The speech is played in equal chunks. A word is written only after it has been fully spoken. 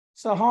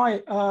So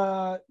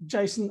hi,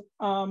 Jason.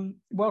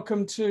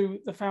 Welcome to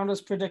the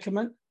Founders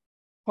Predicament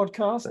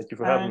podcast. Thank you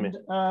for having me.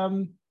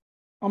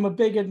 I'm a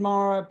big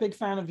admirer, big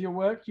fan of your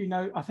work. You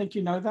know, I think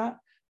you know that.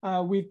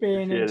 We've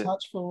been Appreciate in it.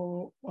 touch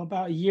for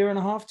about a year and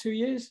a half, 2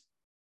 years,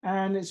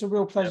 and it's a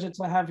real pleasure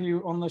to have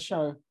you on the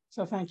show.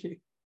 So thank you.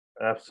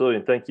 Absolutely.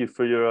 And thank you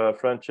for your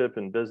friendship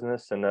and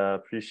business, and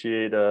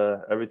appreciate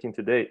everything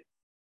to date.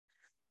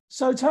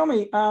 So tell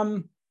me,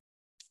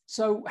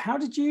 so how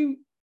did you,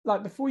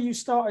 like before you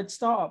started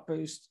Startup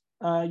Boost,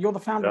 you're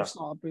the founder of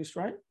Startup Boost,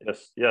 right?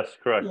 Yes,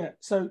 correct. Yeah.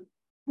 So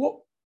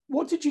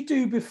what did you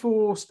do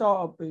before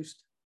Startup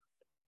Boost?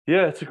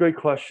 Yeah, it's a great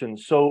question.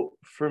 So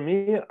for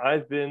me,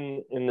 I've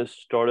been in the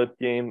startup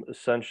game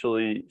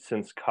essentially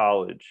since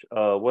college.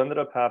 What ended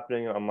up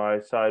happening on my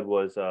side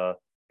was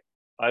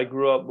I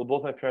grew up, well,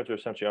 both my parents are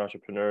essentially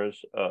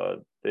entrepreneurs.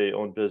 They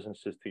owned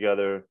businesses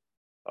together,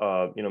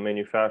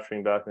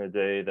 manufacturing back in the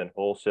day, then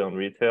wholesale and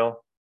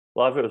retail. A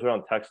lot of it was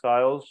around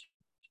textiles.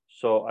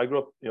 So I grew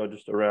up,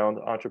 just around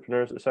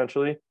entrepreneurs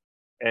essentially.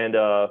 And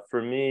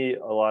for me,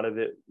 a lot of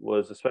it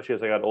was, especially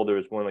as I got older,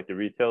 it was more like the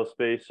retail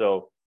space.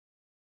 So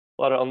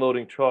a lot of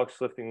unloading trucks,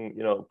 lifting,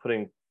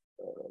 putting,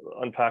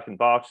 unpacking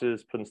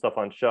boxes, putting stuff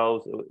on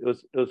shelves. It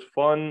was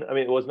fun. I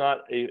mean, it was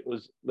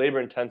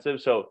labor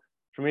intensive. So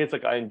for me, it's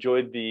like I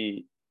enjoyed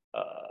the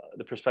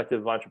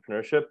perspective of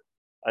entrepreneurship.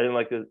 I didn't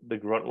like the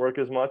grunt work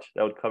as much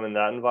that would come in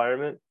that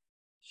environment.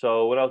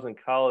 So when I was in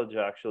college,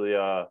 actually,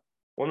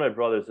 one of my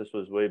brothers, this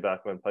was way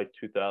back when, like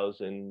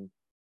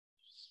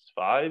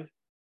 2005,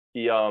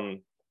 he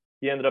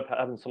ended up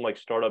having some like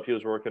startup he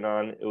was working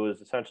on. It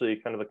was essentially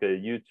kind of like a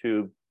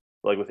YouTube,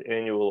 like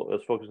it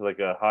was focused on like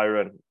a higher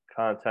end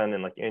content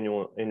and like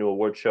annual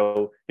award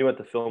show. He went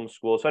to film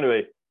school. So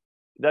anyway,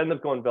 that ended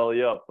up going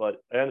belly up,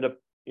 but I ended up,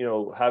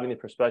 having the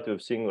perspective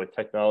of seeing like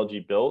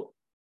technology built.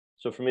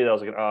 So for me, that was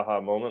like an aha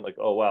moment, like,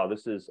 oh wow,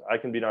 I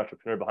can be an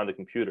entrepreneur behind the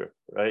computer,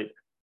 right?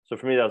 So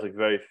for me, that was like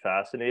very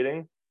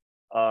fascinating.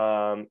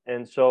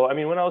 And so, I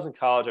mean, when I was in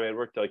college, I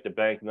worked at like the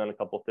bank and then a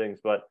couple of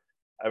things, but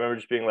I remember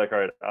just being like, all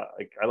right,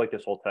 I like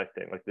this whole tech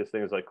thing. Like this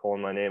thing is like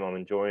calling my name. I'm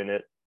enjoying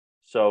it.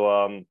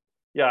 So,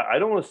 yeah, I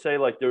don't want to say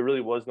like there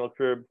really was no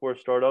career before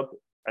startup.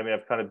 I mean,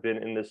 I've kind of been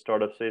in this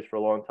startup space for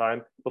a long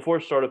time.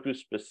 Before Startup Boost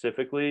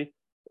specifically,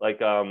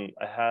 like I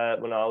had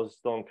when I was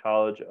still in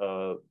college,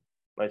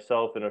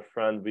 myself and a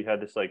friend, we had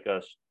this like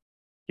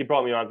he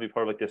brought me on to be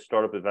part of like this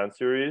startup event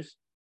series,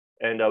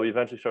 and we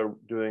eventually started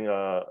doing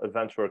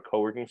events for a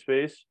co-working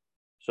space.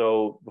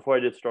 So before I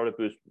did Startup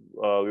Boost,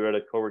 we were at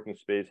a co-working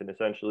space, and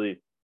essentially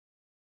it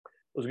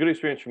was a good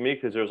experience for me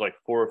because there was like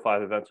 4 or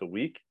 5 events a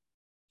week.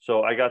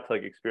 So I got to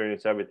like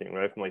experience everything,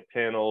 right? From like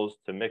panels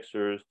to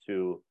mixers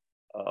to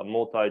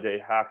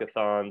multi-day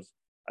hackathons.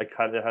 I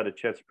kind of had a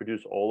chance to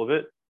produce all of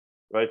it,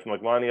 right? From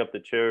like lining up the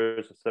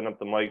chairs to setting up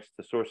the mics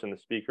to sourcing the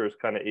speakers,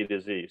 kind of A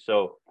to Z.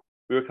 So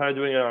we were kind of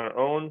doing it on our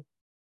own.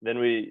 Then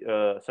we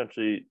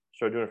essentially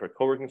started doing it for a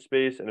co-working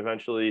space, and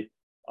eventually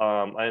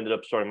I ended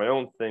up starting my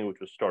own thing, which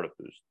was Startup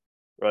Boost,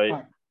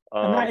 right?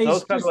 And that so that was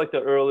is kind just, of like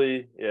the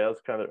early, yeah, that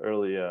was kind of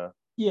early.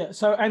 yeah.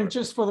 So, and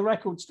just for the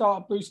record,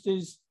 Startup Boost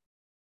is,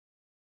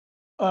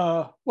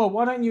 well,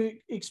 why don't you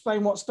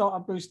explain what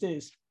Startup Boost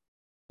is?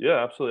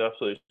 Yeah,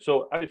 absolutely.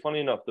 So actually, funny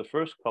enough, the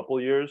first couple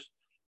of years,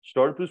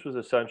 Startup Boost was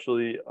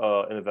essentially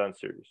an event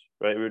series,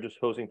 right? We were just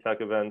hosting tech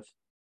events.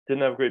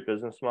 Didn't have a great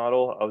business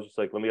model. I was just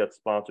like, let me get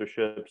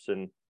sponsorships,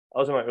 and I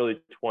was in my early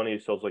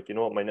 20s, so I was like, you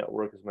know what, my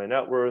network is my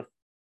net worth.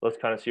 Let's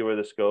kind of see where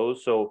this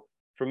goes. So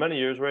for many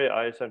years, right,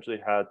 I essentially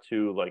had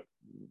to like,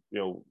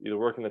 either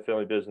work in the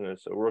family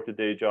business or work a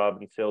day job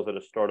in sales at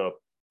a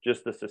startup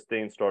just to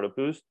sustain Startup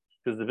Boost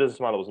because the business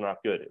model was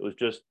not good. It was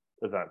just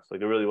events. Like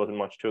there really wasn't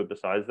much to it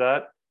besides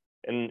that.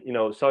 And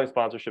selling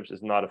sponsorships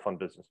is not a fun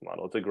business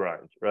model. It's a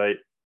grind, right?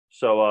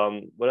 So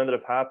what ended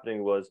up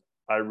happening was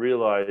I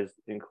realized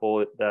in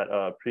call it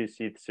that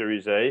pre-seed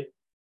Series A,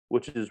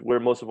 which is where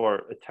most of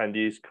our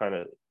attendees kind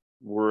of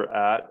were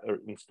at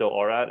and still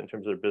are at in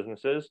terms of their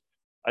businesses.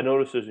 I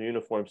noticed there's a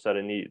uniform set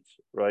of needs,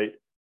 right?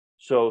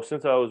 So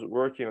since I was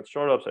working at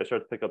startups, I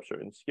started to pick up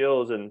certain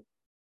skills, and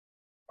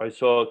I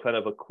saw kind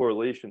of a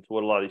correlation to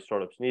what a lot of these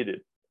startups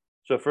needed.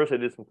 So at first I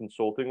did some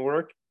consulting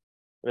work,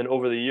 and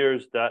over the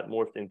years, that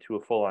morphed into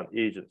a full-on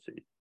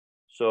agency.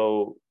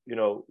 So,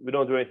 we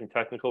don't do anything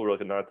technical. We're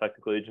like a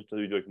non-technical agency.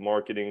 We do like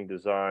marketing,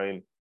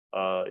 design,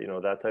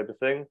 that type of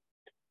thing.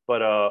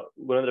 But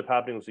what ended up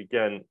happening was,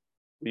 again,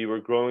 we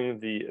were growing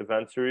the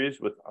event series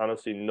with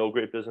honestly no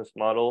great business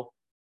model.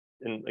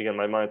 And again,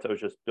 my mindset was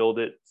just build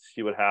it,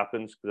 see what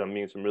happens, because I'm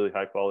meeting some really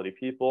high-quality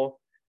people.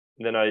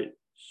 And then I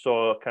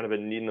saw kind of a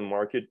need in the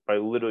market by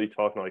literally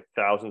talking to like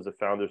thousands of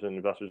founders and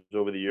investors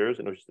over the years,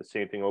 and it was just the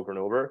same thing over and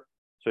over.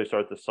 So I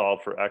started to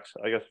solve for X,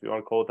 I guess if you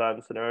want to call it that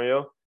in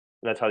scenario.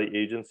 And that's how the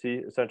agency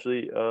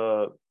essentially,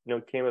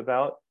 came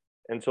about.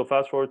 And so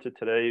fast forward to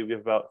today, we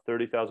have about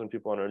 30,000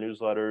 people on our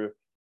newsletter.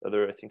 I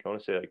think I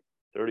want to say like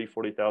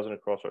 40,000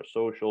 across our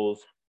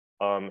socials.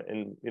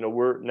 And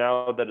we're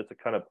now that it's a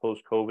kind of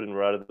post-COVID and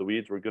we're out of the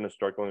weeds, we're going to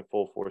start going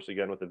full force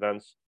again with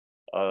events.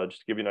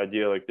 Just to give you an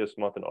idea, like this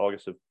month in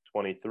August of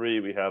 23.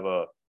 We have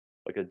a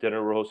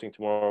dinner we're hosting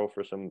tomorrow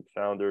for some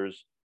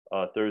founders.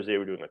 Thursday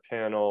we're doing a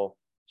panel.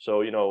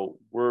 So,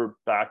 we're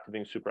back to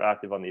being super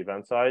active on the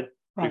event side.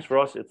 Right. Because for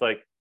us, it's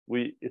like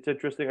it's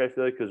interesting, I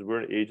feel like, because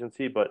we're an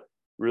agency, but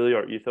really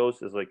our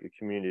ethos is like a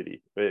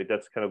community, right?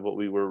 That's kind of what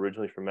we were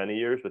originally for many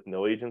years with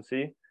no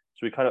agency.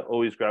 So we kind of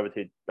always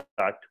gravitate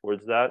back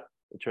towards that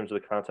in terms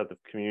of the concept of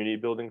community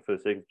building for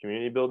the sake of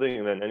community building.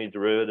 And then any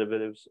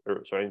derivatives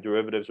or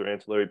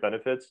ancillary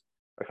benefits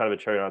are kind of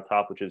a cherry on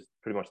top, which is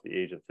pretty much the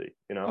agency,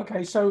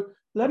 Okay. So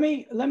let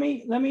me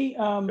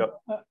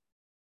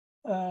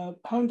Yep.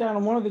 hone down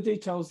on one of the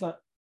details that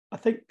I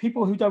think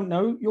people who don't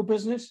know your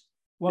business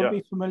won't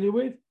be familiar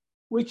with,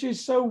 which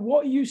is, so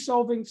what are you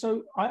solving?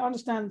 So I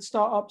understand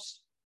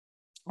startups,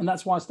 and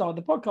that's why I started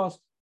the podcast.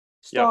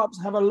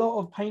 Startups have a lot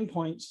of pain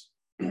points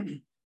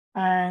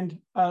and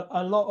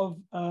a lot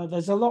of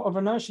there's a lot of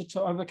inertia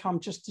to overcome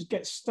just to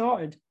get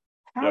started.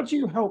 How do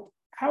you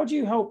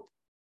help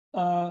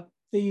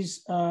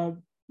these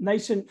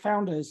nascent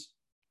founders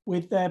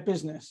with their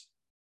business?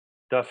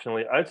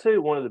 Definitely. I'd say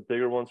one of the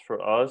bigger ones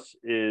for us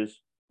is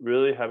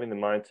really having the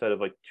mindset of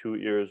like 2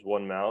 ears,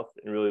 1 mouth,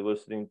 and really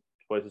listening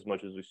twice as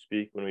much as we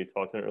speak when we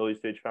talk to an early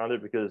stage founder,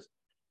 because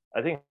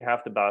I think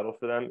half the battle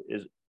for them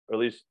is, or at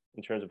least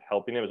in terms of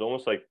helping them, is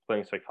almost like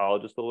playing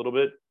psychologist a little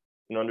bit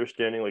and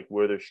understanding like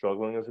where they're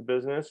struggling as a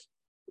business,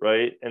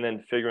 right? And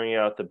then figuring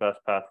out the best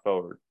path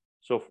forward.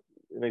 So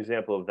an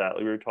example of that,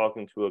 like we were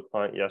talking to a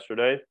client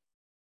yesterday,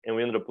 and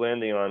we ended up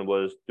landing on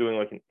was doing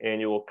like an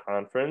annual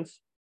conference.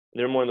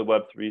 They're more in the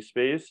Web3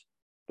 space,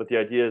 but the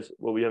idea is,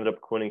 well, we ended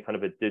up coining kind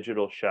of a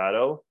digital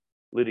shadow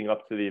leading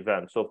up to the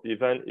event. So if the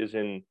event is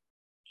in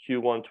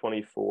Q1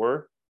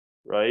 24,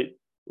 right,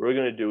 what we're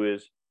going to do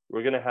is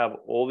we're going to have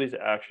all these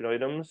action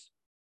items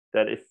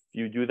that if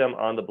you do them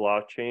on the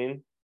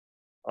blockchain,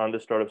 on the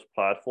startup's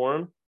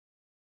platform,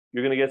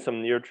 you're going to get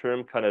some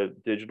near-term kind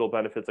of digital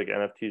benefits like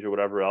NFTs or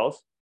whatever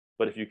else.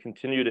 But if you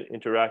continue to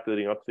interact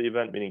leading up to the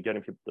event, meaning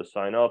getting people to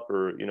sign up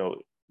or,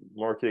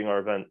 marketing our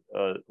event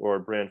or our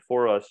brand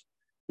for us,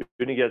 you're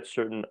going to get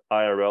certain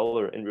IRL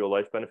or in real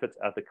life benefits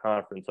at the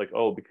conference. Like,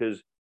 oh,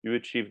 because you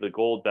achieved the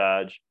gold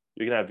badge,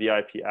 you're going to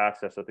have VIP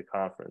access at the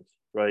conference,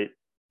 right?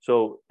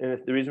 So, and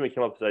the reason we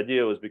came up with this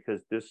idea was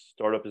because this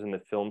startup is in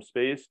the film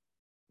space.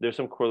 There's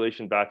some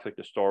correlation back to like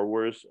the Star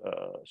Wars.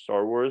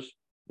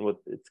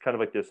 It's kind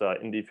of like this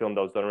indie film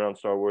that was done around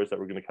Star Wars that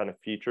we're going to kind of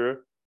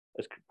feature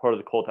as part of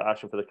the call to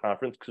action for the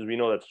conference, because we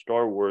know that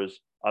Star Wars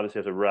obviously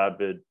has a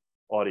rabid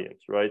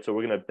audience, right? So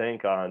we're going to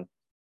bank on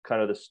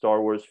kind of the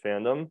Star Wars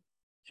fandom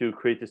to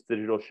create this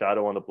digital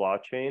shadow on the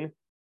blockchain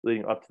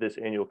leading up to this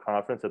annual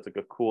conference. That's like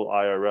a cool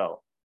IRL.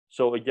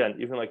 So again,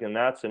 even like in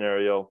that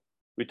scenario,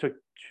 we took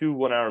 2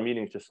 1-hour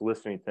meetings just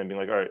listening to him, being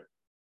like, all right,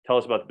 tell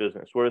us about the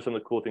business. What are some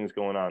of the cool things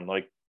going on?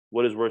 Like,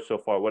 what has worked so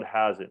far? What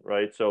hasn't,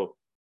 right? So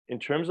in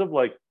terms of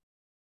like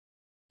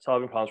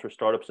solving problems for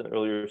startups in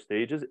earlier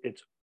stages,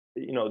 it's,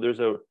 there's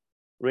a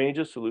range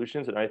of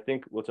solutions. And I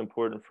think what's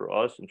important for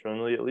us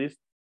internally, at least,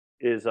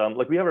 is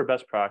like we have our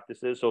best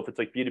practices. So if it's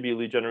like B2B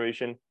lead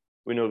generation,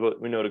 we know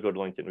to go to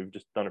LinkedIn. We've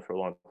just done it for a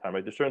long time,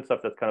 right? There's certain stuff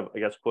that's kind of, I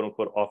guess, quote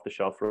unquote, off the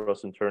shelf for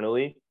us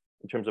internally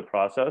in terms of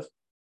process.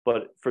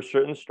 But for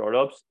certain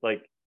startups,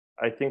 like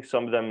I think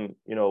some of them,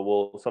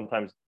 will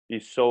sometimes be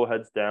so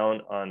heads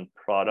down on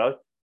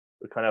product,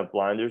 or kind of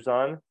blinders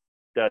on,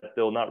 that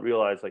they'll not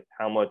realize like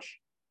how much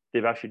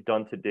they've actually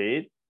done to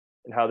date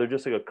and how they're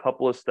just like a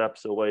couple of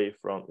steps away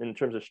from, in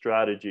terms of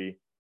strategy,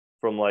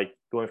 from like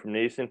going from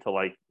nascent to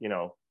like,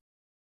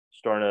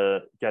 starting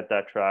to get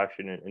that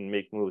traction and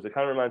make moves. It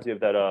kind of reminds me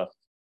of that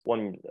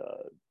one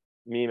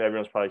meme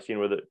everyone's probably seen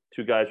where the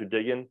 2 guys are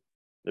digging,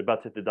 they're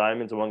about to hit the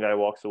diamonds and one guy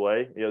walks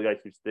away, the other guy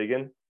keeps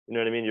digging. You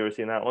know what I mean? You ever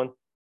seen that one?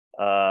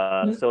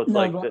 So it's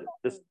like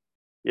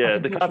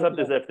the concept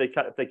is that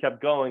if they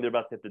kept going, they're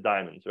about to hit the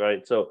diamonds,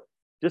 right? So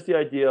just the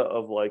idea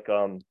of like,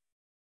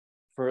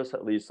 for us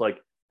at least, like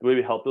the way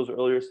we help those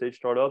earlier stage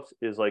startups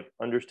is like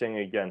understanding,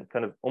 again,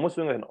 kind of almost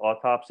doing like an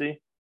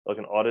autopsy, like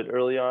an audit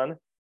early on,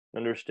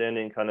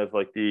 understanding kind of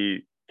like the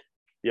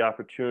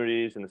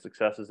opportunities and the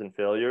successes and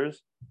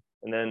failures,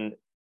 and then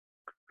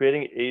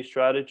creating a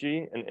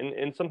strategy.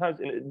 And sometimes,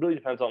 and it really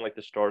depends on like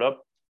the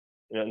startup,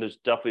 and there's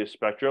definitely a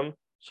spectrum.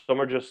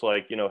 Some are just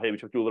like, hey, we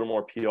should do a little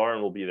more PR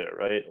and we'll be there,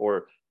 right?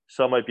 Or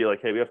some might be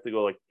like, hey, we have to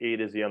go like A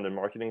to Z on their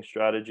marketing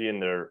strategy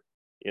and their,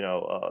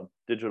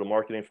 digital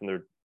marketing, from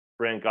their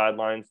brand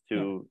guidelines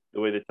to the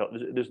way they tell.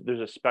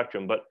 There's a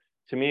spectrum. But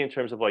to me, in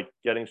terms of like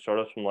getting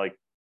startups from like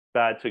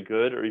bad to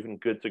good or even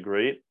good to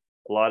great,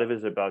 a lot of it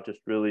is about just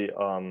really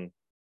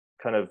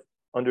kind of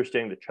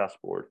understanding the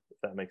chessboard, if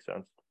that makes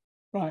sense.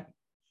 Right.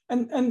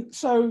 And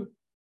so,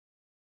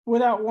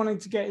 without wanting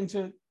to get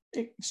into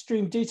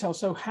extreme detail,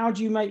 so how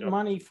do you make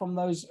money from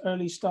those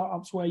early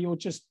startups where you're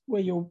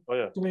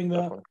doing the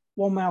definitely.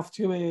 1 mouth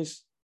 2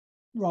 ears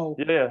role?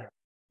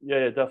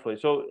 Yeah, definitely.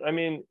 So I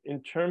mean,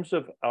 in terms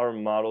of our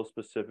model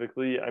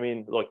specifically, I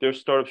mean, look,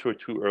 there's startups who are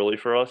too early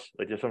for us.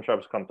 Like there's some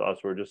startups come to us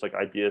who are just like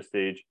idea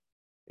stage,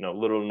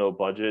 little no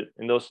budget.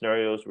 In those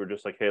scenarios, we're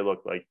just like, hey,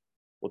 look, like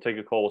we'll take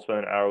a call, we'll spend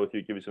an hour with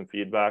you, give you some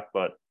feedback,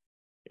 but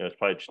it's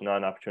probably just not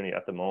an opportunity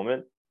at the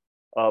moment.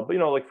 But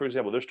like for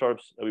example, there's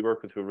startups that we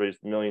work with who have raised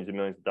millions and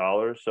millions of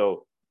dollars.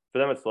 So for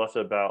them, it's less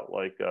about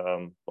like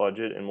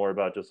budget and more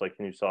about just like,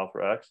 can you solve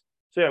for X?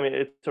 So yeah, I mean,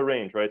 it's a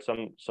range, right?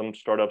 Some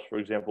startups, for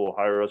example, will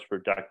hire us for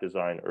deck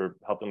design or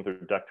help them with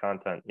their deck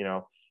content.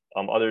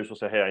 Others will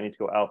say, hey, I need to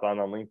go outbound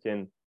on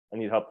LinkedIn. I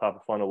need help top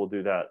of funnel. We'll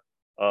do that.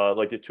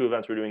 Like the 2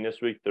 events we're doing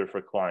this week, they're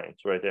for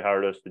clients, right? They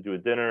hired us to do a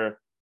dinner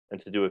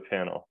and to do a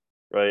panel,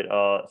 right?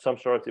 Some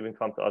startups even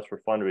come to us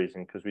for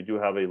fundraising because we do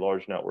have a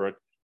large network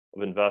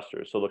of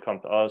investors. So they'll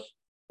come to us,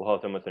 we'll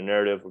help them with their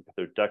narrative, we'll get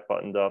their deck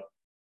buttoned up,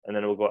 and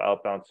then we'll go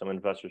outbound to some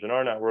investors in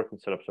our network and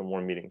set up some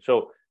more meetings.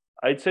 So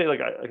I'd say, like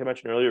I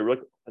mentioned earlier, we're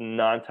like a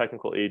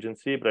non-technical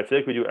agency, but I feel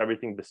like we do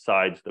everything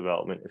besides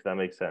development, if that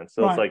makes sense.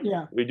 So it's like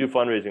we do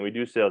fundraising, we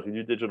do sales, we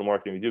do digital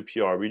marketing, we do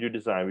PR, we do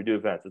design, we do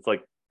events. It's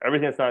like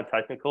everything that's not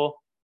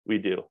technical, we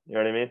do. You know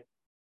what I mean?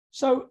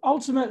 So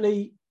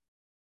ultimately,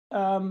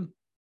 where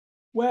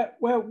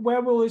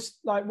will this,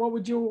 like, what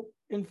would you,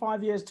 in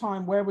 5 years'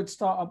 time, where would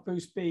Startup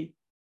Boost be?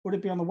 Would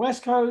it be on the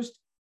West Coast?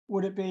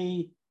 Would it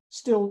be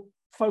still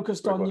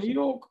focused on New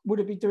York? Would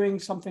it be doing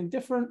something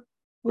different?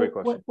 Great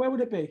question. Where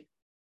would it be?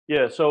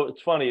 Yeah, so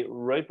it's funny.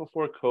 Right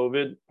before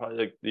COVID, probably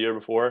like the year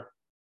before,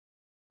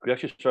 we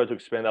actually started to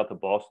expand out to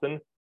Boston.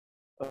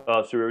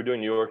 So we were doing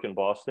New York and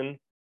Boston.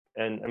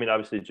 And I mean,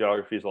 obviously,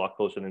 geography is a lot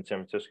closer than San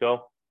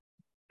Francisco.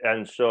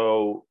 And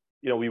so,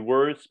 we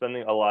were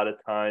spending a lot of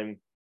time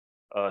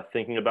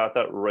thinking about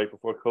that right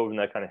before COVID, and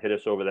that kind of hit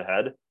us over the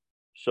head.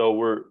 So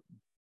we're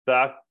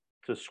back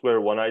to square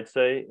one, I'd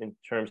say, in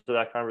terms of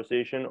that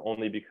conversation,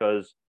 only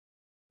because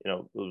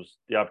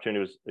the opportunity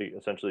was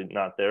essentially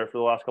not there for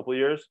the last couple of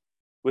years.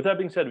 With that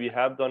being said, we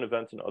have done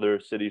events in other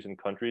cities and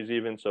countries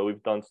even. So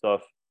we've done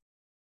stuff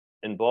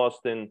in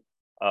Boston.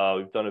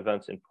 We've done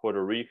events in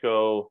Puerto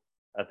Rico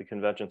at the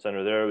convention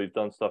center there. We've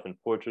done stuff in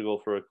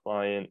Portugal for a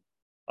client.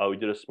 We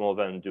did a small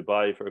event in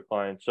Dubai for a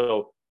client.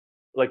 So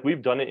like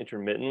we've done it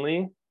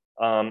intermittently.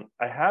 I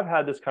have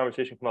had this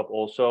conversation come up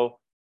also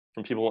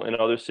from people in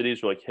other cities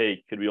who are like,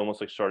 hey, could we almost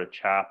like start a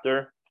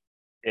chapter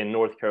in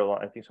North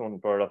Carolina? I think someone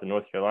brought it up in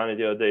North Carolina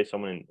the other day.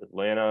 Someone in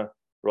Atlanta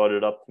brought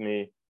it up to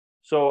me.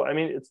 So, I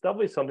mean, it's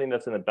definitely something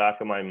that's in the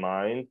back of my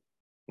mind.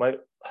 And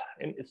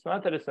it's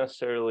not that it's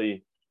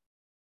necessarily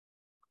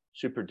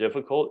super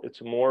difficult.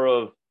 It's more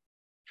of,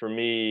 for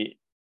me,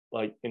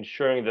 like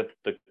ensuring that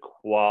the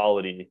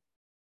quality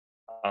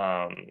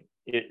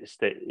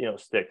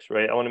sticks,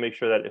 right? I want to make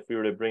sure that if we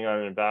were to bring on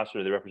an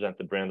ambassador, they represent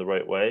the brand the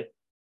right way.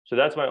 So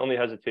that's my only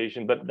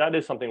hesitation, but that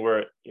is something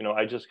where,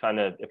 I just kind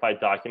of, if I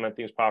document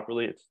things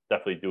properly, it's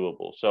definitely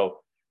doable. So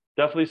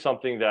definitely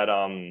something that,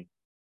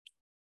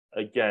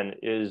 again,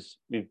 is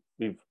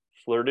we've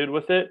flirted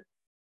with it,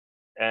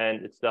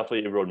 and it's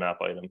definitely a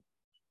roadmap item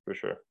for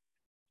sure.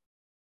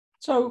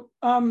 So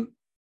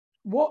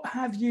what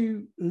have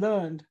you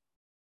learned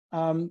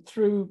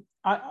through,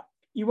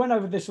 you went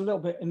over this a little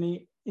bit in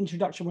the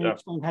introduction when you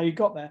explained how you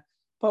got there,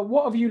 but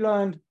what have you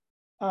learned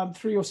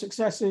through your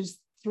successes,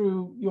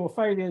 through your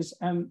failures,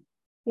 and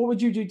what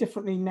would you do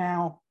differently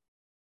now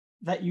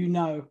that you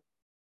know?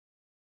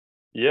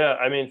 Yeah,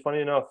 I mean, funny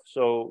enough,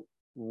 so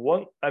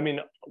what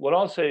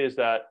I'll say is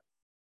that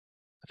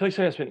I feel like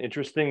something that's been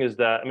interesting is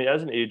that, I mean,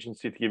 as an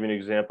agency, to give you an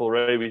example,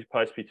 right, we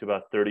probably speak to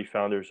about 30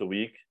 founders a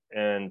week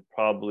and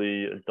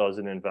probably a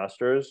dozen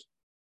investors.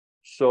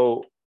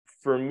 So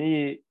for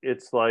me,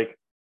 it's like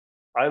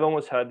I've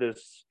almost had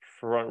this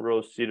front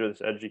row seat of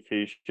this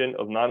education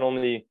of not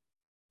only,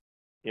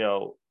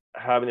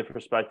 having the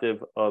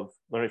perspective of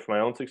learning from my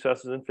own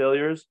successes and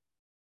failures,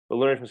 but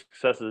learning from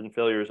successes and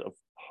failures of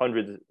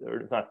hundreds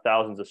or if not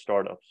thousands of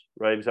startups,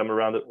 right? Because I'm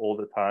around it all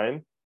the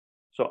time.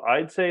 So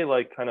I'd say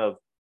like kind of,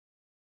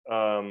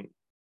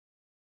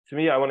 to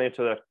me, I want to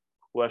answer that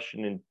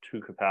question in two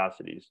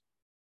capacities.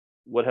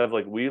 What have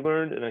like we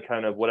learned, and then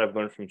kind of what I've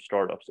learned from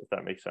startups, if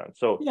that makes sense.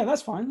 So yeah,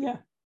 that's fine. Yeah.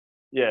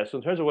 Yeah. So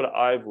in terms of what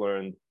I've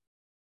learned,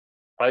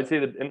 I'd say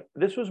that, and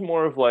this was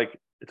more of like,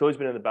 it's always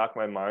been in the back of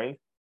my mind.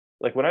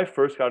 Like when I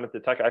first got into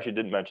tech, I actually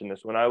didn't mention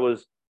this.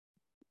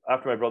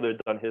 After my brother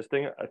had done his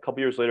thing, a couple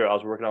years later, I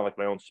was working on like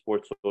my own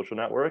sports social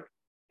network.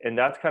 And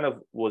that's kind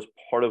of was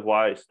part of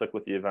why I stuck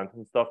with the events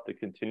and stuff, to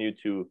continue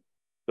to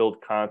build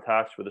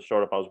contacts for the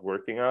startup I was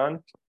working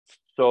on.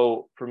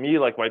 So for me,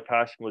 like my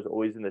passion was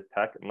always in the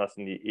tech and less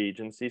in the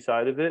agency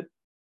side of it.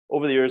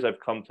 Over the years, I've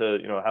come to,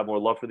 have more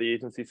love for the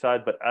agency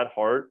side, but at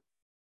heart,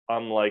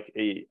 I'm more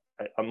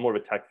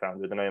of a tech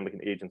founder than I am like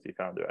an agency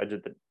founder.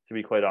 To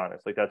be quite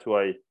honest, like that's who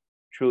I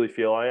truly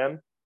feel I am.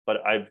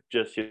 But I've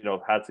just,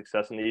 had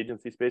success in the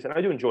agency space, and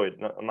I do enjoy it.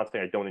 I'm not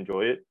saying I don't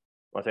enjoy it.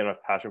 I'm not saying I don't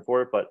have passion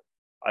for it, but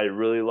I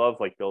really love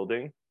like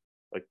building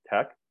like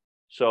tech.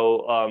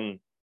 So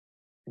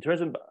in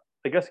terms of,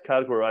 I guess,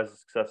 categorize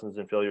successes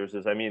and failures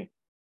is,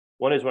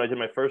 one is when I did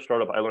my first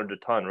startup, I learned a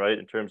ton, right?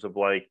 In terms of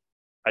like,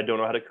 I don't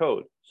know how to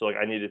code. So like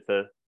I needed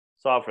to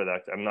solve for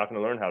that. I'm not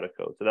going to learn how to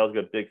code. So that was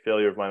a big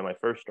failure of mine in my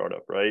first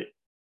startup, right?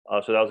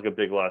 So that was a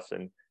big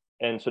lesson.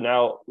 And so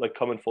now, like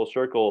coming full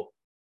circle,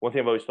 one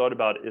thing I've always thought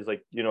about is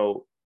like,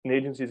 an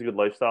agency is a good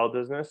lifestyle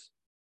business,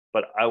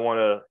 but I want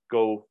to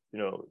go,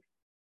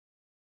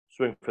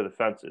 swing for the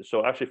fences.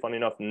 So actually, funny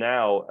enough,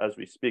 now as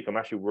we speak, I'm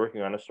actually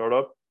working on a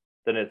startup.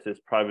 Then it's this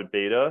private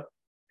beta,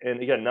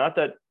 and again, not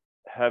that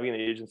having an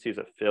agency is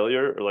a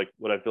failure or like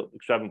what I've built,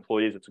 because I have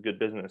employees, it's a good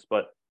business.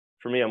 But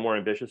for me, I'm more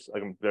ambitious.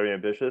 Like I'm very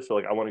ambitious, so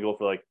like I want to go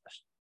for like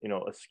a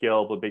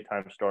scalable, big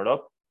time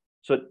startup.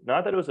 So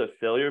not that it was a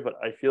failure, but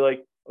I feel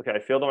like okay, I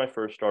failed on my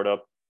first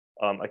startup.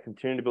 I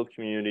continued to build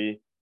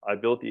community. I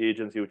built the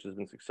agency, which has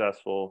been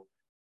successful.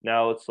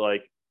 Now it's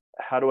like,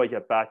 how do I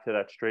get back to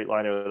that straight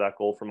line or that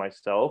goal for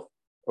myself,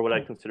 or what I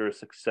consider a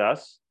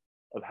success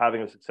of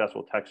having a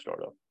successful tech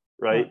startup,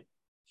 right?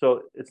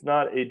 So it's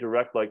not a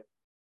direct like,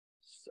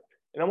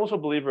 and I'm also a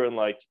believer in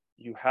like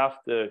you have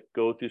to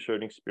go through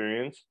certain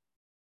experience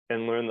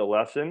and learn the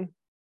lesson,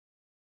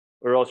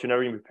 or else you're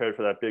never gonna be prepared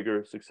for that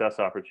bigger success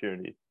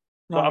opportunity.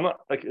 So I'm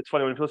not like it's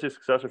funny when people say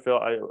success or fail.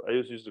 I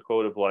always use the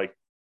quote of like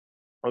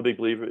I'm a big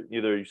believer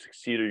either you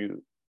succeed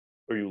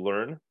or you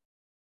learn,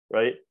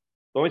 right?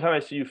 The only time I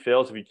see you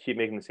fail is if you keep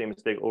making the same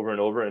mistake over and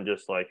over and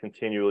just like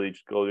continually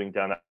just going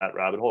down that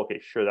rabbit hole. Okay,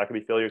 sure, that could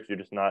be failure because you're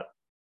just not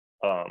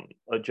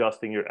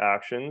adjusting your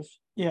actions.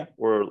 Yeah.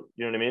 Or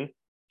you know what I mean?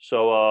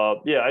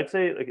 So yeah, I'd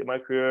say like in my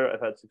career,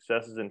 I've had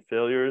successes and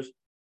failures,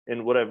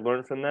 and what I've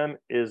learned from them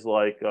is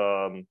like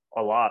a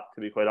lot,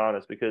 to be quite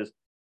honest. Because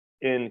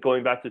in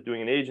going back to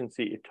doing an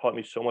agency, it taught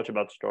me so much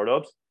about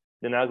startups.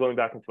 And now going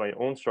back into my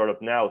own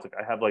startup now, it's like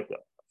I have like I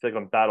feel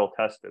like I'm battle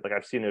tested. Like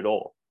I've seen it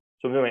all.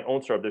 So I'm doing my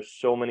own startup. There's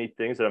so many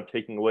things that I'm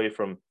taking away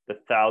from the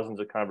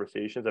thousands of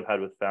conversations I've had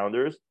with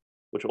founders,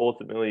 which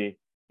ultimately,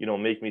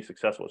 make me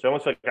successful. So I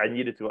almost like I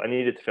needed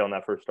to fail in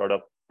that first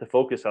startup to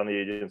focus on the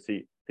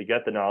agency, to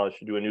get the knowledge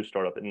to do a new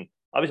startup. And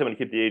obviously I'm going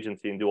to keep the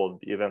agency and do all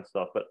the event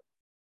stuff, but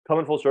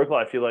coming full circle,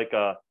 I feel like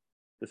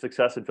the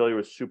success and failure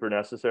was super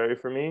necessary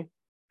for me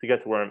to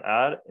get to where I'm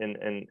at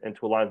and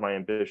to align with my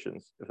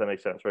ambitions, if that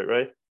makes sense,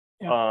 right?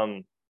 Yeah.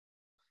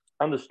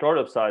 On the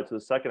startup side, so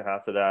the second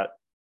half of that,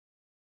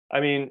 I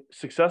mean,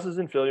 successes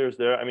and failures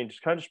there. I mean,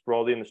 just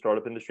broadly in the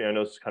startup industry, I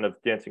know it's kind of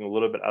dancing a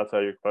little bit outside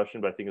of your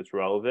question, but I think it's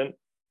relevant,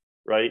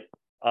 right?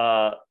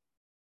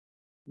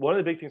 One of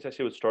the big things I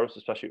see with startups,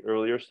 especially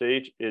earlier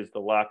stage, is the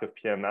lack of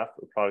PMF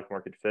or product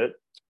market fit.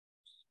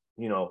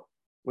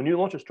 When you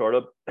launch a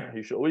startup,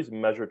 you should always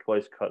measure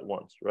twice, cut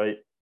once, right?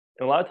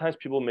 And a lot of times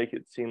people make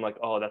it seem like,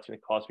 oh, that's going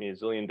to cost me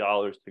 $1 zillion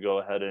to go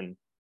ahead and,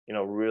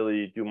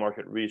 really do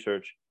market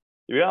research.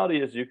 The reality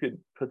is you could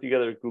put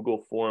together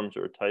Google Forms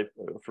or type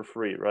for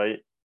free, right?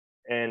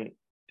 And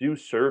do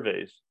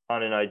surveys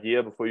on an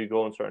idea before you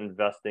go and start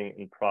investing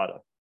in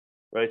product,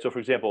 right? So for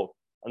example,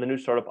 on the new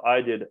startup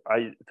it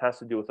has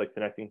to do with like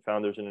connecting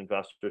founders and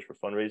investors for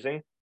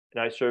fundraising.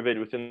 And I surveyed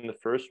within the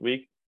first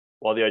week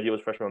while the idea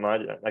was fresh in my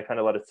mind. I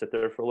kind of let it sit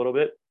there for a little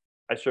bit.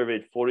 I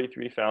surveyed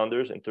 43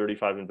 founders and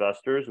 35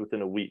 investors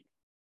within a week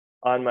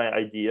on my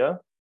idea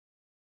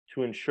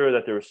to ensure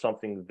that there was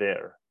something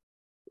there,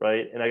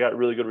 right? And I got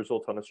really good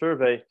results on the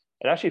survey.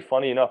 And actually,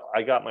 funny enough,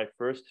 I got my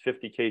first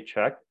 50K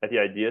check at the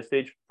idea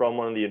stage from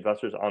one of the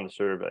investors on the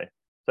survey.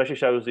 So actually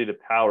shows you the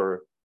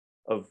power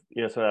of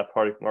some of that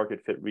product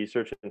market fit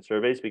research and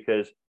surveys,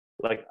 because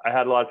like I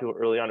had a lot of people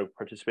early on who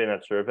participated in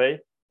that survey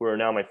who are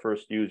now my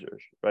first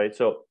users, right?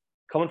 So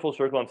coming full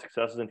circle on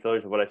successes and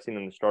failures of what I've seen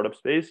in the startup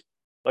space,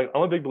 like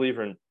I'm a big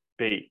believer in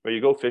bait. Where you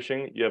go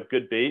fishing, you have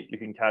good bait, you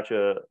can catch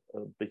a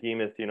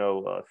behemoth,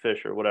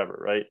 fish or whatever,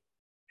 right?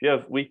 If you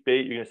have weak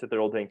bait, you're gonna sit there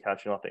all day and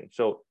catch nothing.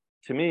 So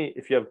to me,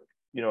 if you have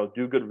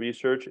do good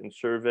research and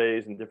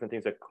surveys and different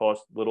things that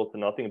cost little to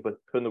nothing, but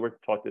put in the work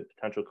to talk to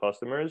potential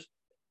customers,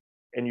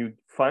 and you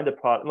find a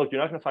product. Look,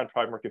 you're not gonna find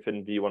product market fit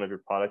in V1 of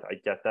your product. I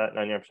get that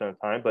 99% of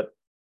the time, but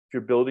if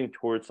you're building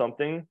towards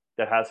something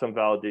that has some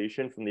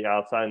validation from the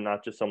outside and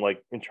not just some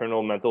like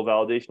internal mental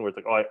validation where it's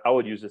like, oh, I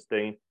would use this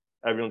thing,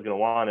 everyone's going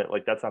to want it.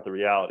 Like that's not the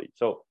reality.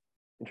 So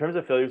in terms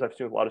of failures, I've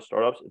seen with a lot of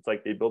startups, it's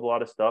like they build a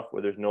lot of stuff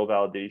where there's no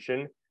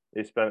validation.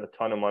 They spend a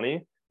ton of money.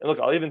 And look,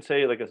 I'll even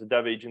say like as a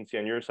dev agency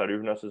on your side, or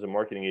even us as a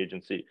marketing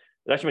agency,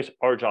 it actually makes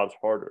our jobs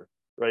harder,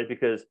 right?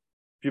 Because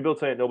if you build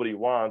something that nobody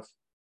wants,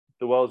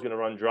 the well is going to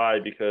run dry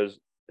because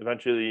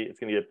eventually it's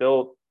going to get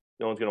built.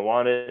 No one's going to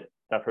want it.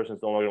 That person's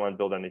no longer going to want to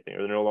build anything, or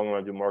they're no longer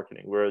going to do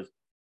marketing. Whereas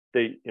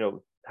they,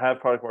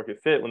 have product market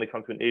fit when they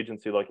come to an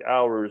agency like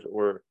ours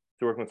or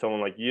to work with someone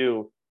like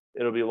you,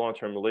 it'll be a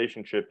long-term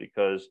relationship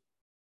because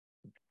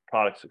the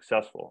product's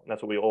successful. And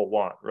that's what we all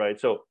want, right?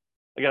 So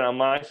again, on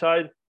my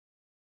side,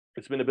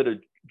 it's been a bit of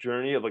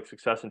journey of like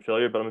success and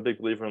failure, but I'm a big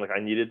believer in like I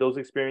needed those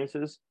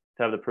experiences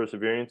to have the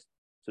perseverance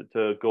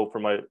to go for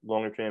my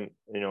longer term,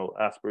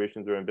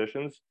 aspirations or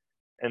ambitions.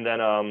 And then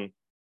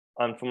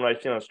from what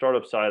I've seen on the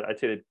startup side, I'd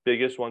say the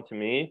biggest one to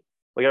me,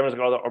 like everyone's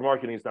like, oh, our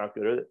marketing is not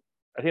good.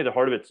 I think the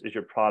heart of it is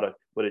your product,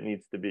 what it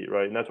needs to be,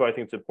 right? And that's why I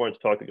think it's important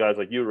to talk to guys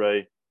like you,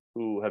 Ray,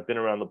 who have been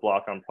around the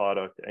block on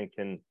product and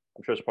can,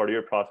 I'm sure as part of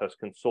your process,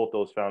 consult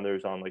those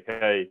founders on like,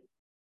 hey,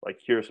 like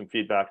here's some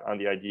feedback on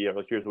the idea,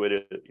 like here's the way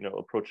to,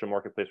 approach the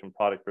marketplace from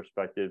product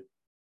perspective,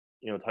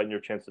 tighten your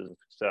chances of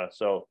success.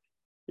 So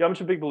yeah, I'm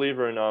just a big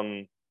believer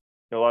in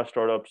a lot of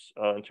startups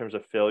in terms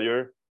of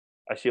failure,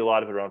 I see a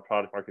lot of it around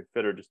product market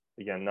fit, or just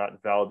again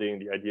not validating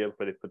the idea,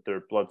 but they put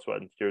their blood,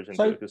 sweat, and tears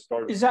into it. So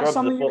Because is that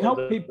something you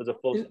help people?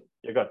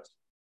 Yeah, go ahead.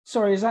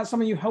 Sorry, is that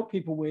something you help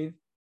people with,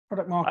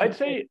 product market? I'd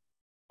say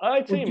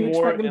Would you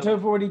more. expect them to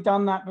have already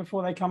done that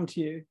before they come to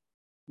you?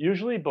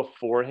 Usually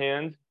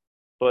beforehand,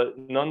 but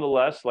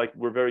nonetheless, like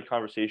we're very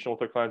conversational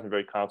with our clients and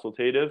very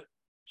consultative.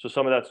 So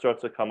some of that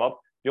starts to come up.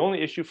 The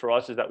only issue for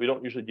us is that we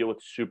don't usually deal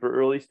with super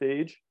early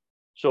stage.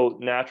 So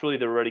naturally,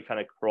 they're already kind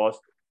of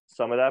crossed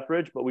some of that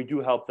bridge, but we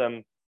do help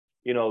them,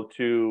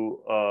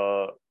 to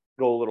go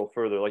a little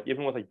further. Like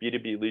even with like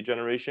B2B lead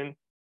generation,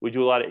 we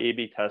do a lot of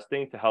A/B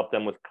testing to help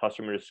them with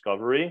customer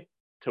discovery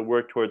to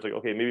work towards like,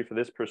 okay, maybe for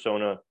this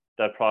persona,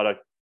 that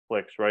product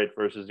clicks, right?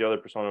 Versus the other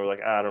persona, we're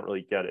like, I don't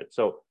really get it.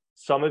 So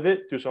some of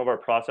it through some of our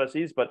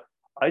processes, but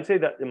I'd say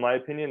that in my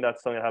opinion,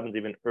 that's something that happens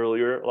even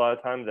earlier a lot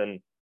of time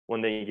than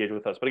when they engage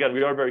with us. But again,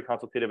 we are very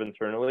consultative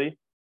internally.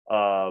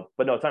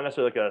 But no, it's not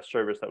necessarily like a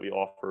service that we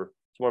offer.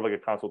 It's more of like a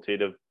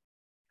consultative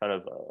kind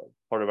of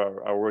part of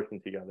our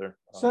working together.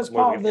 So that's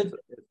part of the.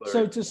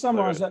 So to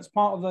summarize, that's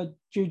part of the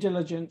due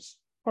diligence.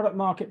 Product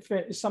market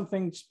fit is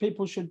something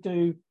people should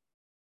do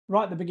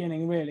right at the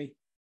beginning, really.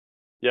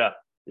 Yeah,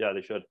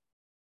 they should.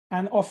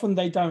 And often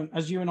they don't,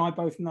 as you and I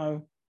both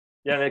know.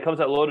 Yeah, and it comes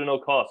at low to no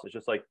cost. It's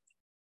just like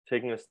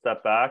taking a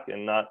step back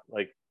and not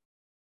like,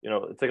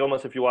 it's like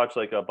almost if you watch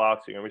like a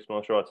boxing or mixed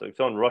martial arts, like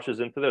someone rushes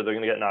into there, they're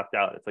gonna get knocked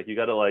out. It's like you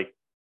gotta like,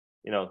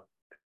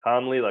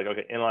 calmly like,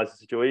 okay, analyze the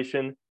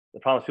situation. The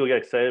problem is people get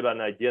excited about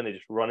an idea and they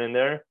just run in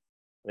there,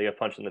 they get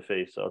punched in the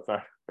face. So it's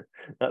not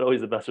not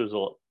always the best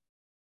result,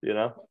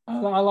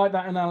 I like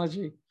that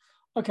analogy.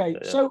 Okay,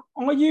 yeah.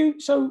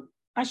 So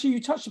actually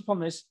you touched upon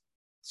this.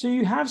 So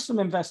you have some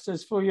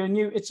investors for your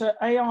new, it's an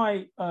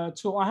AI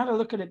tool. I had a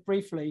look at it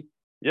briefly.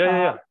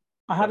 Yeah.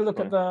 I had a look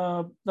at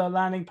the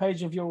landing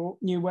page of your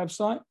new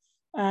website,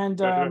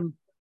 and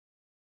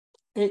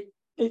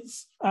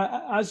it's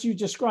as you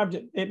described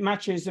it, it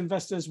matches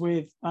investors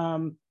with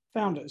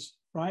founders,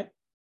 right?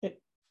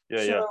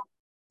 Yeah.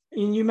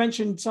 And you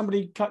mentioned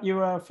somebody cut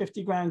you a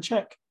 50 grand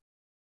check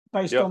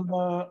based on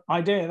the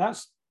idea.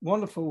 That's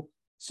wonderful.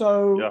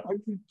 So,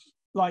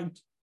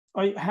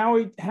 how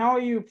are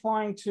you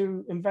applying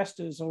to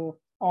investors, or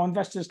are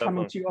investors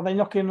coming to you? Are they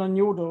knocking on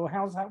your door?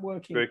 How's that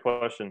working? Great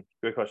question.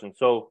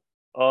 So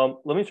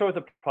let me start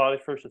with the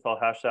product first. I'll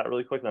hash that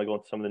really quick, and I'll go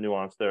into some of the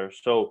nuance there.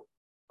 So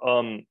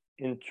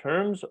in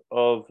terms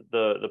of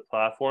the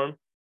platform,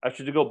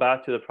 actually to go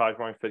back to the product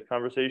market fit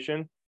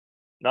conversation,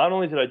 not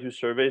only did I do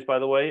surveys, by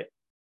the way,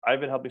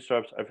 I've helped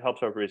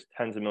startups raise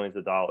tens of millions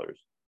of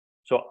dollars.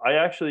 So I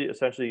actually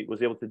essentially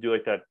was able to do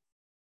like that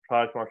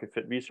product market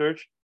fit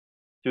research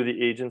through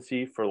the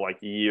agency for like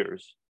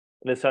years,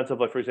 in the sense of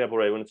like, for example,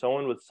 right, when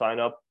someone would sign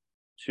up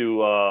to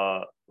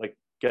like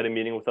get a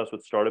meeting with us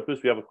with Startup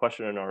Boost, we have a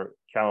question in our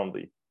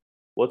Calendly.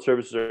 What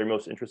services are you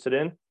most interested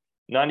in?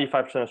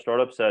 95% of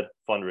startups said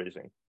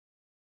fundraising.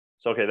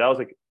 So okay, that was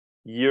like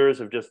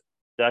years of just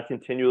that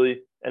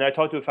continually. And I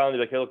talked to a founder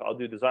like, hey, look, I'll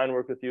do design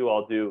work with you,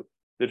 I'll do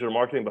digital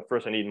marketing, but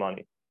first I need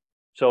money.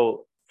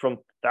 So from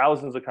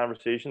thousands of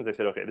conversations, they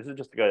said, okay, this is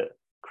just like a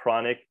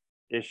chronic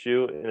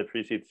issue in the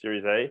pre-seed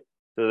Series A.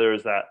 So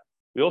there's that.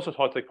 We also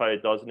talked to like probably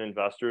a dozen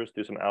investors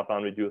through some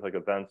outbound we do with like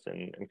events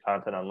and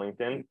content on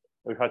LinkedIn.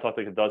 We probably talked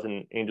to like a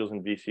dozen angels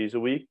and VCs a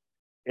week.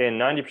 And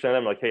 90% of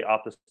them are like, hey,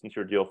 opt this into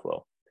your deal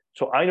flow.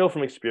 So I know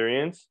from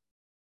experience,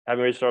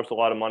 having raised startups a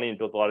lot of money and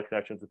built a lot of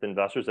connections with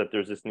investors, that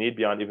there's this need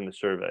beyond even the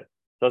survey. So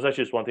that's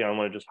actually just one thing I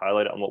want to just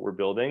highlight on what we're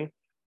building.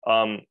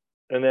 And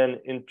then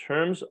in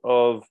terms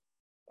of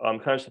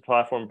kind of the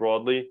platform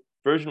broadly,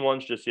 version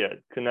 1's just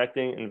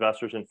connecting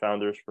investors and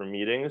founders for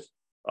meetings.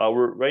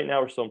 Right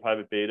now we're still in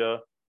private beta.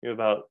 We have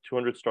about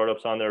 200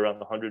 startups on there, around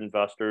 100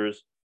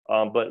 investors.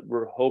 But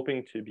we're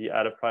hoping to be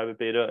out of private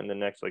beta in the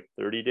next like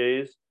 30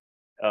 days,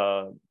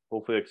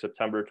 hopefully like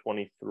September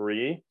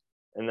 23.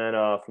 And then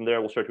from there,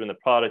 we'll start doing the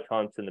product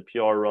hunts and the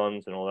PR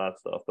runs and all that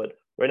stuff. But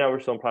right now we're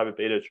still in private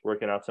beta, just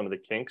working out some of the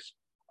kinks.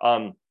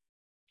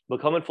 But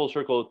coming full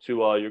circle to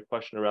your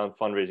question around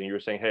fundraising, you were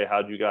saying, hey,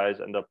 how do you guys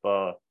end up,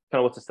 kind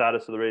of what's the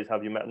status of the raise?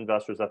 Have you met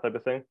investors, that type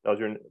of thing? That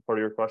was part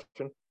of your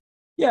question?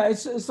 Yeah,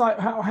 it's like,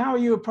 how are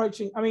you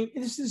approaching? I mean,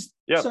 this is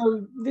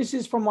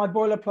from my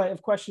boilerplate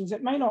of questions.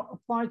 It may not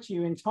apply to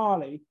you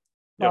entirely,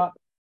 but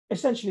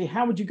essentially,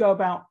 how would you go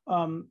about,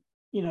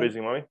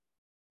 raising money?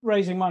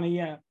 Raising money,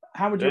 yeah.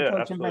 How would you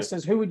approach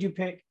investors? Who would you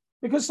pick?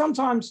 Because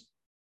sometimes,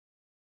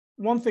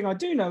 one thing I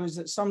do know is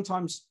that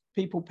sometimes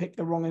people pick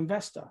the wrong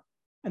investor,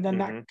 and then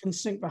that can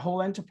sink the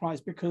whole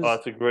enterprise. Because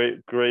that's a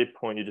great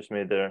point you just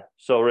made there.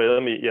 So Ray,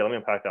 let me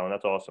unpack that one.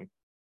 That's awesome.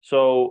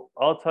 So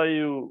I'll tell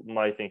you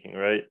my thinking,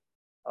 right?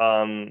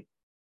 I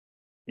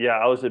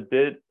was a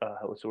bit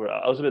I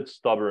was a bit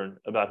stubborn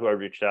about who I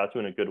reached out to,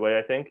 in a good way,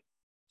 I think.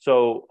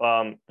 So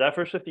that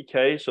first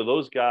 50K, so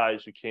those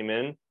guys who came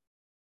in,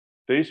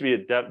 they used to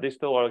be they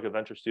still are like a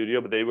venture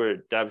studio, but they were a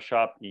dev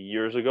shop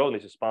years ago, and they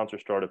used to sponsor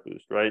Startup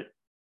Boost, right?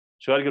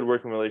 So I had a good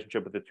working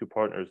relationship with the two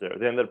partners there.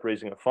 They ended up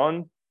raising a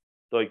fund.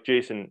 So like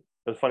Jason,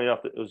 it was funny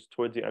enough that it was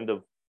towards the end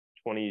of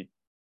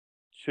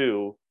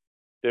two,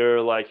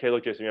 they're like, hey,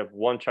 look, Jason, we have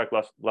one check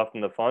left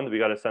in the fund. We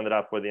got to send it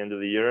out before the end of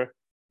the year.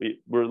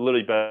 We're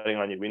literally betting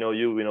on you. We know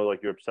you. We know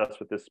like you're obsessed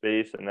with this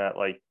space and that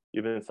like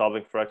you've been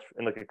solving for X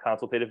in like a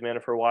consultative manner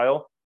for a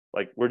while.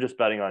 Like we're just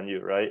betting on you,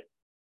 right?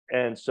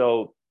 And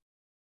so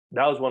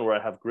that was one where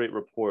I have great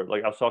rapport.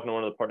 Like I was talking to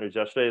one of the partners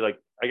yesterday. Like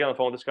I get on the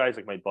phone with this guy. He's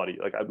like my buddy.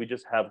 Like we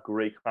just have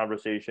great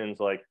conversations.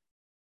 Like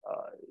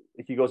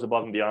he goes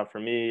above and beyond for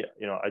me.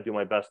 You know, I do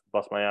my best to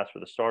bust my ass for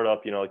the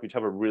startup. You know, like we just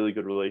have a really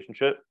good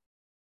relationship.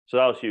 So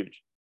that was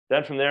huge.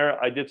 Then from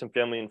there, I did some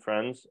family and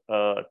friends,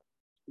 a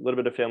little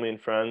bit of family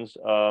and friends.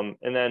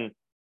 And then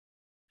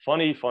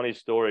funny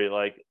story.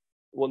 Like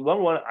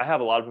one, I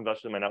have a lot of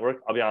investors in my network.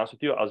 I'll be honest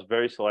with you. I was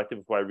very selective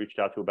before I reached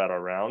out to about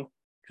our round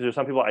because there's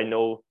some people I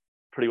know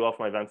pretty well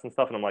from my events and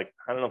stuff. And I'm like,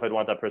 I don't know if I'd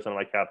want that person on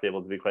my cap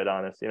table, to be quite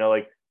honest. You know,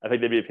 like I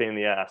think they'd be a pain in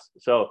the ass.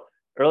 So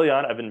early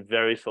on, I've been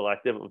very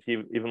selective of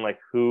even like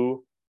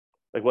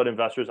what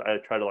investors I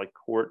try to like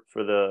court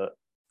for the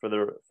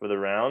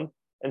round.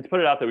 And to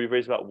put it out there, we've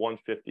raised about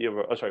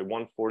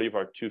 140 of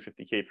our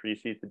 250K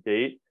pre-seed to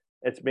date.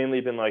 It's mainly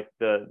been like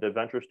the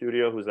venture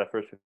studio, who's that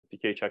first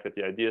 50K check at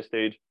the idea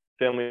stage,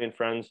 family and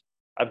friends.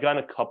 I've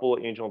gotten a couple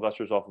of angel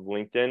investors off of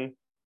LinkedIn.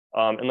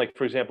 And like,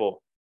 for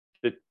example,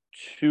 the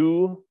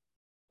two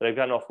that I've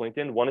gotten off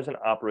LinkedIn, one is an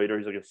operator.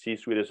 He's like a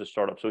C-suite as a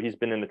startup. So he's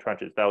been in the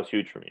trenches. That was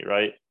huge for me,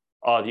 right?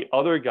 The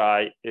other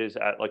guy is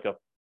at like a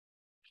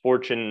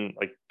Fortune,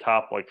 like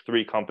top like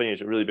 3 company.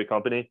 It's a really big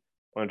company.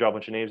 I'm gonna drop a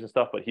bunch of names and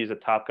stuff, but he's a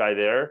top guy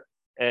there.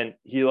 And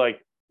he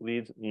like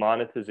leads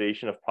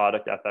monetization of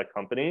product at that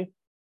company.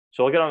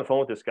 So I'll get on the phone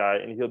with this guy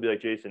and he'll be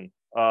like, Jason,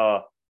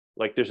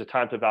 like there's a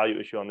time to value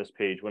issue on this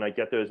page. When I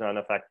get there, there's not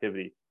enough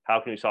activity.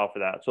 How can you solve for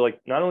that? So like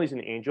not only is he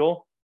an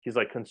angel, he's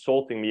like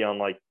consulting me on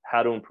like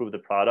how to improve the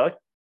product.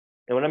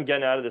 And what I'm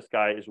getting out of this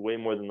guy is way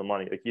more than the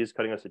money. Like he is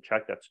cutting us a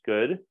check, that's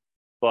good,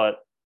 but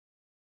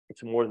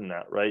it's more than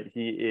that, right?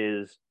 He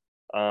is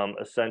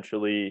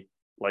essentially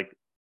like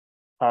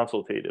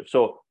consultative.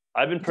 So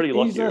I've been pretty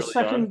lucky early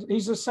on.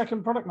 He's a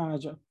second product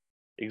manager.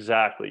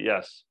 Exactly.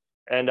 Yes.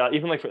 And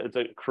even like it's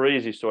a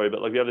crazy story,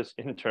 but like we have this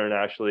intern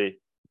actually.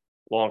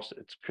 It's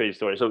a crazy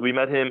story. So we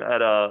met him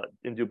at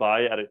in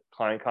Dubai at a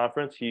client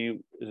conference. He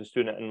is a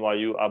student at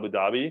NYU Abu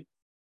Dhabi,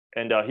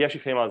 and he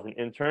actually came out as an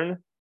intern.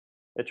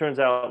 It turns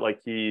out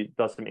like he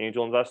does some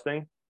angel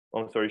investing.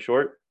 Long story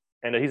short,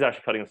 and he's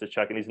actually cutting us a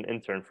check, and he's an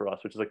intern for us,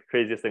 which is like the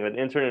craziest thing. An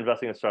intern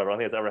investing in a startup. I don't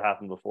think it's ever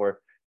happened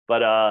before.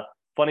 But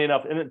funny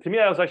enough, and to me,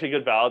 that was actually a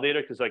good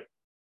validator because like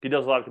he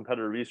does a lot of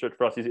competitor research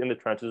for us. He's in the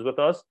trenches with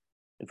us,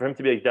 and for him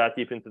to be like that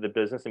deep into the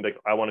business and be like,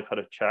 I want to cut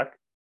a check.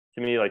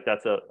 To me, like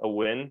that's a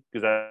win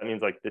because that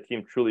means like the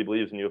team truly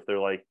believes in you if they're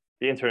like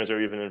the interns are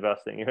even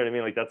investing. You know what I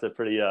mean? Like that's a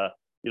pretty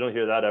you don't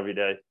hear that every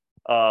day.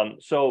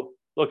 So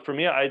look, for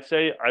me, I'd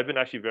say I've been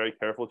actually very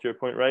careful to your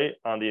point, right,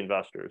 on the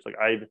investors. Like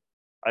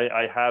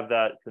I have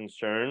that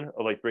concern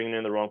of like bringing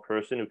in the wrong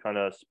person who kind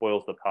of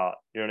spoils the pot.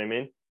 You know what I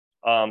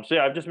mean? So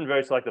yeah, I've just been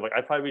very selective. Like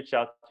I probably reached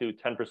out to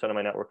 10% of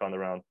my network on the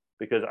round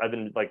because I've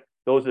been like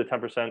those are the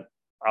 10%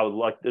 I would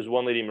like. There's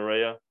one lady,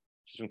 Maria,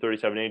 she's from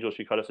 37 Angels.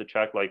 She cut us a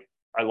check. Like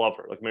I love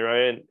her. Like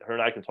Maria and her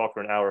and I can talk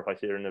for an hour if I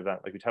see her in an event.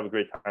 Like we just have a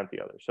great time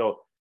together. So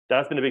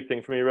that's been a big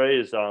thing for me, Ray,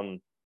 is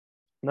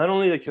not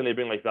only like can they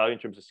bring like value in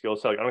terms of skill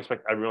set, like I don't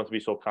expect everyone to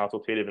be so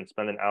consultative and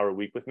spend an hour a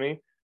week with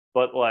me,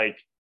 but like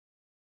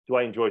do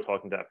I enjoy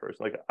talking to that person?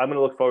 Like I'm gonna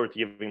look forward to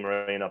giving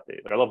Maria an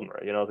update. Like I love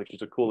Maria, you know, like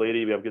she's a cool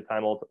lady. We have a good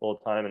time all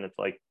the time, and it's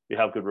like we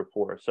have good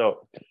rapport.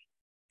 So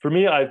for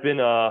me, I've been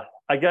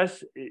I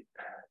guess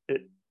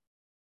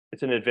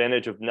it's an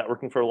advantage of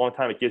networking for a long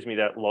time. It gives me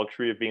that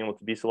luxury of being able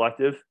to be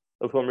selective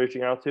of who I'm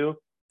reaching out to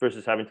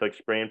versus having to like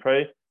spray and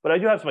pray. But I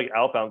do have some like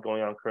outbound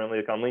going on currently.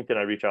 Like on LinkedIn,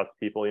 I reach out to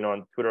people, you know,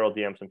 on Twitter, I'll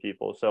DM some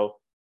people. So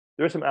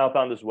there's some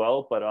outbound as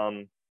well. But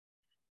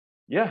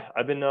yeah,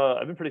 I've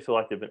been pretty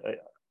selective.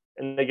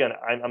 And again,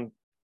 I'm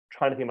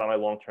trying to think about my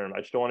long term.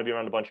 I just don't want to be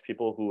around a bunch of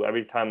people who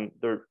every time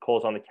their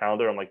calls on the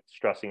calendar, I'm like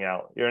stressing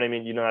out. You know what I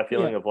mean? You know that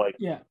feeling of like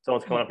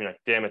someone's coming up and you're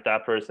like, damn it,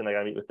 that person, I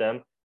gotta meet with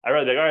them. I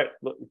rather like, all right,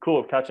 look,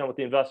 cool, catching up with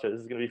the investor.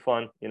 This is gonna be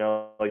fun. You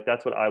know, like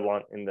that's what I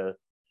want in the,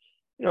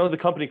 you know, the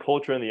company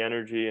culture and the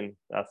energy and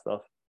that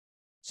stuff.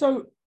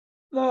 So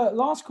the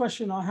last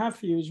question I have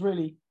for you is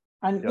really,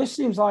 and this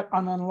seems like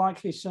an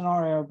unlikely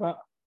scenario, but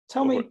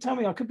tell me,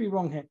 I could be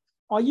wrong here.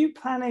 Are you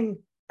planning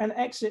an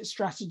exit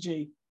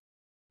strategy?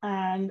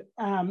 And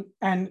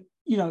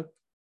you know,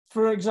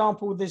 for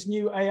example, with this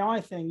new AI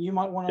thing, you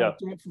might want to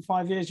do it for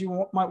 5 years.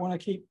 You might want to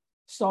keep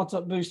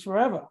Startup Boost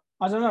forever.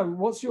 I don't know.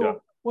 What's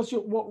your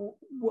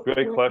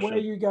great question? Where are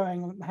you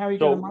going? How are you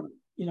going to,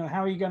 you know,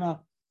 how are you going to?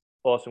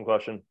 Awesome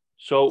question.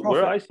 So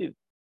where I see,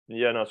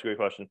 no, it's a great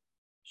question.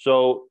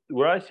 So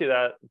where I see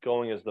that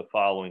going is the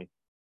following.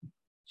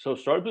 So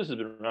Startup Boost has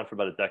been around for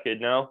about a decade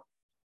now.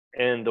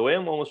 And the way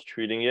I'm almost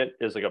treating it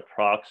is like a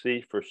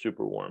proxy for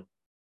Super Warm,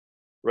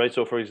 right?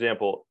 So for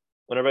example,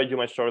 whenever I do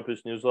my Startup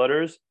Boost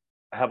newsletters,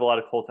 I have a lot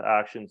of call to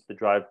actions to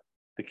drive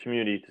the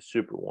community to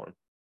Super Warm,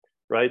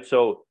 right?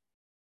 So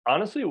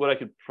honestly, what I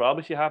could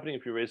probably see happening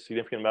if you raise a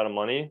significant amount of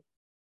money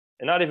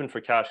and not even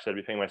for cash, because I'd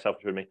be paying myself,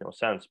 which would make no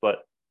sense, but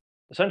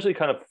essentially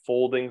kind of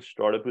folding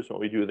Startup Boost and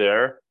what we do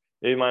there,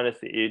 maybe minus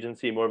the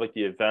agency, more of like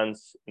the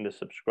events and the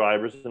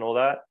subscribers and all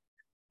that.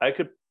 I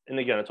could, and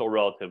again, it's all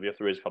relative. We have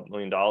to raise a couple $1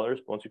 million.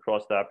 But once we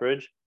cross that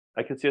bridge,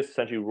 I could see us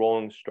essentially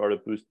rolling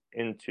Startup Boost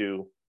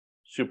into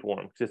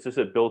Superwarm, because it's just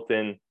a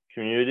built-in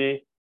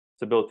community.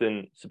 It's a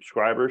built-in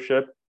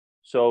subscribership.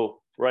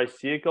 So where I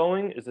see it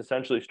going is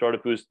essentially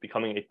Startup Boost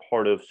becoming a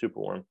part of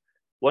Superwarm.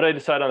 What I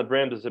decide on the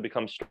brand, does it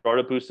become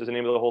Startup Boost as the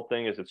name of the whole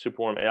thing? Is it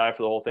Superwarm AI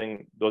for the whole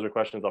thing? Those are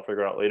questions I'll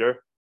figure out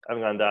later. I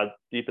haven't gone that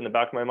deep in the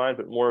back of my mind,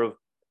 but more of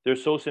they're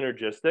so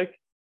synergistic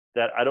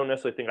that I don't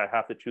necessarily think I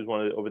have to choose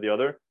one over the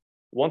other.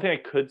 One thing I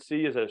could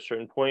see is at a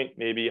certain point,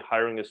 maybe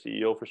hiring a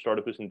CEO for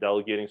Startup Boost and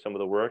delegating some of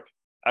the work.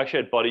 I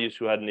actually had buddies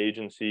who had an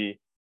agency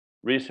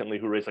recently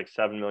who raised like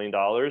 $7 million,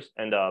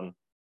 and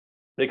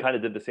they kind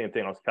of did the same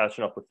thing. I was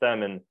catching up with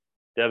them, and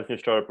they have this new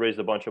startup, raised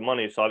a bunch of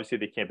money. So obviously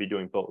they can't be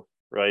doing both,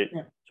 right?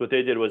 Yeah. So what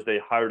they did was they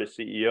hired a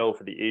CEO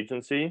for the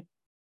agency,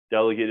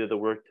 delegated the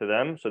work to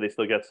them. So they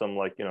still get some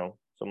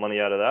some money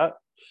out of that.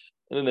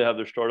 And then they have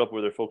their startup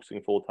where they're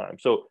focusing full time.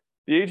 So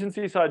the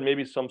agency side,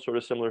 maybe some sort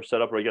of similar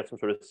setup where I get some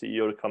sort of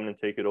CEO to come in and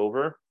take it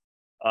over.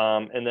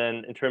 And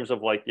then in terms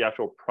of like the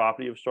actual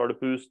property of Startup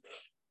Boost,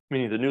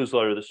 meaning the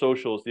newsletter, the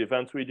socials, the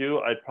events we do,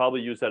 I'd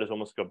probably use that as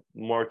almost like a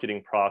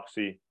marketing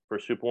proxy for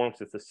Superwarm,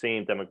 because it's the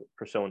same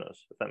personas,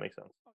 if that makes sense.